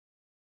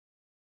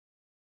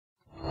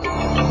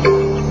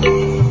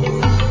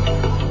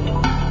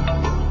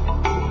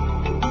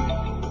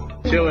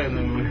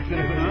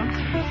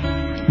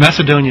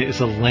Macedonia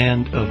is a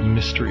land of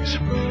mysteries,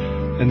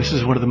 and this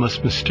is one of the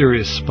most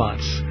mysterious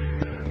spots.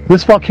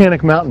 This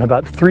volcanic mountain,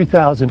 about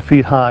 3,000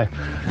 feet high,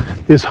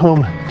 is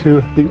home to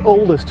the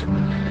oldest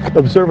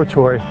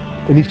observatory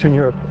in Eastern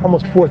Europe,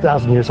 almost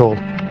 4,000 years old.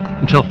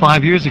 Until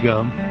 5 years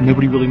ago,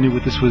 nobody really knew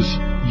what this was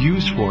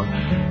used for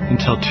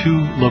until two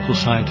local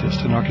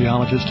scientists, an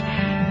archaeologist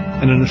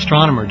and an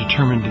astronomer,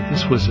 determined that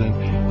this was an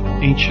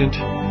ancient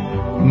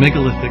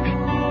megalithic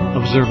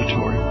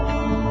observatory,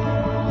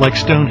 like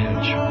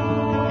Stonehenge,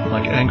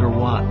 like Angkor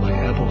Wat, like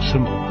Apple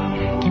symbol.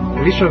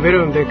 Лично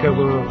верувам дека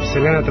во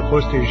Вселената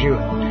постои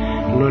живот,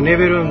 но не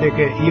верувам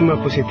дека има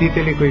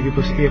посетители кои би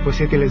ја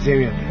посетиле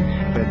земјата.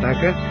 Тоа е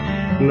така,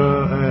 но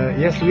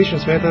јас лично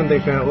сметам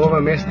дека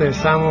ова место е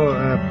само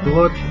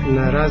плод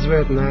на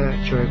развојот на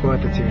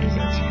човековата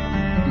цивилизација.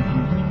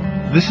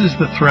 This is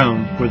the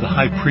throne where the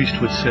high priest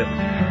would sit,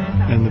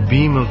 and the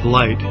beam of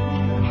light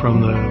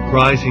from the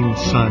rising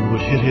sun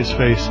would hit his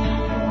face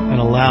and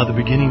allow the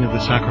beginning of the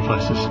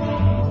sacrifices.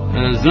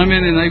 За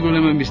мене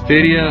најголема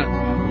мистерија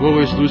во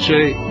овој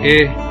случај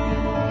е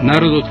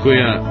народот кој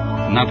ја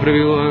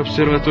направил оваа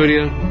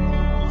обсерваторија.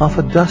 Off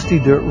a dusty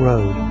dirt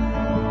road,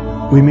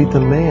 we meet the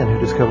man who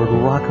discovered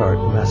rock art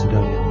in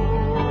Macedonia.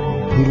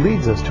 He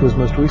leads us to his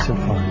most recent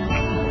find,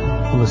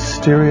 a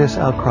mysterious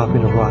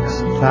outcropping of rocks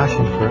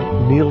fashioned for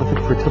Neolithic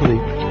fertility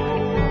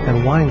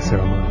and wine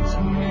ceremonies.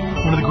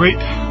 One of the great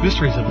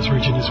mysteries of this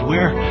region is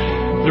where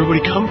did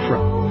everybody come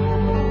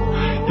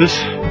from? This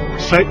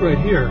site right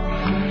here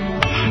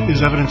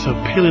is evidence of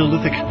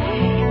Paleolithic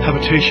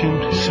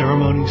habitation,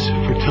 ceremonies,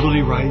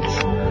 fertility rites.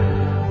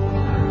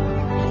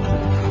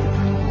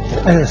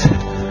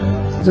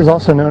 This is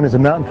also known as a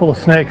mountain full of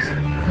snakes,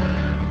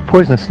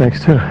 poisonous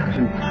snakes too.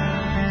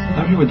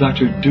 I'm here with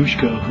Dr.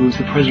 Dushko, who is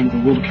the president of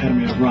the World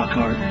Academy of Rock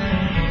Art,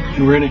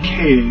 and we're in a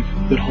cave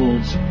that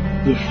holds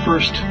the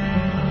first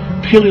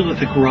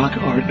Paleolithic rock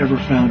art ever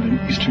found in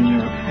Eastern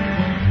Europe.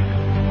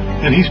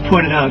 And he's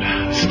pointed out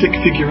a stick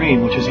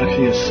figurine, which is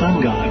actually a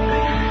sun god.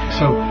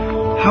 So,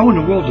 how in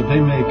the world did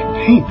they make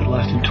paint that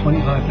lasted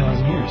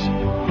 25,000 years?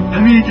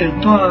 Видите,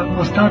 тоа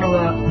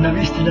останала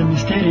навистина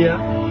мистерија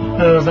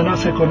за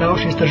нас како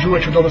научни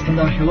истражувачи од областта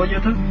на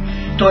археологијата.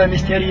 Тоа е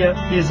мистерија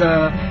и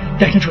за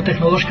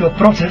техничко-технолошкиот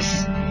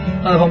процес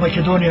во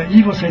Македонија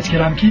и во светски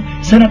рамки.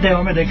 Се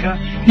надеваме дека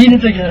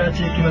идните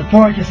генерации ќе имат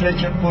повеќе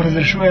среќа во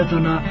разрешувањето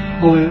на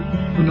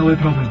овој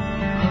проблем.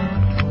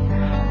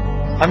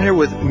 I'm here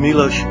with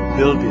Miloš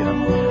Bilbija,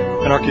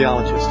 an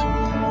archaeologist,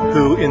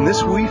 who in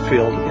this wheat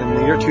field in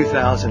the year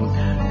 2000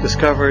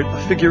 discovered a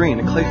figurine,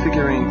 a clay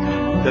figurine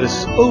that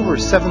is over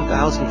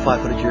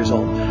 7,500 years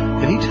old.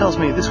 And he tells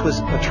me this was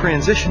a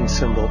transition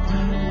symbol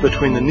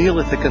between the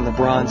Neolithic and the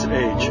Bronze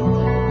Age.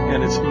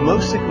 And it's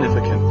most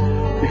significant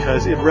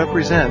because it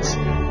represents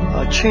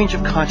a change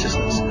of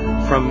consciousness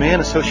from man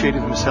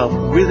associating himself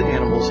with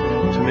animals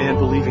to man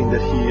believing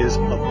that he is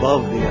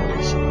above the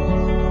animals.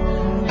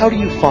 How do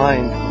you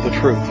find the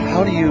truth?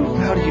 How do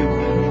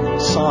you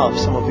solve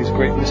some of these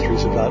great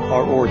mysteries about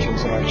our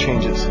origins and our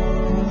changes?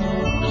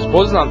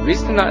 Спознав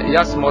вистина,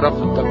 јас морав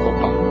да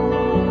копам.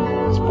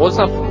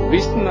 Спознав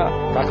вистина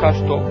така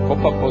што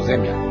копа по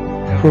земја.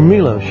 For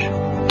Miloš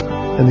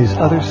and these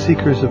other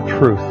seekers of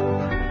truth,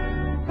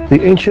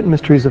 the ancient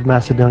mysteries of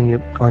Macedonia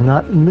are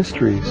not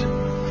mysteries,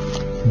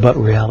 but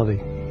reality.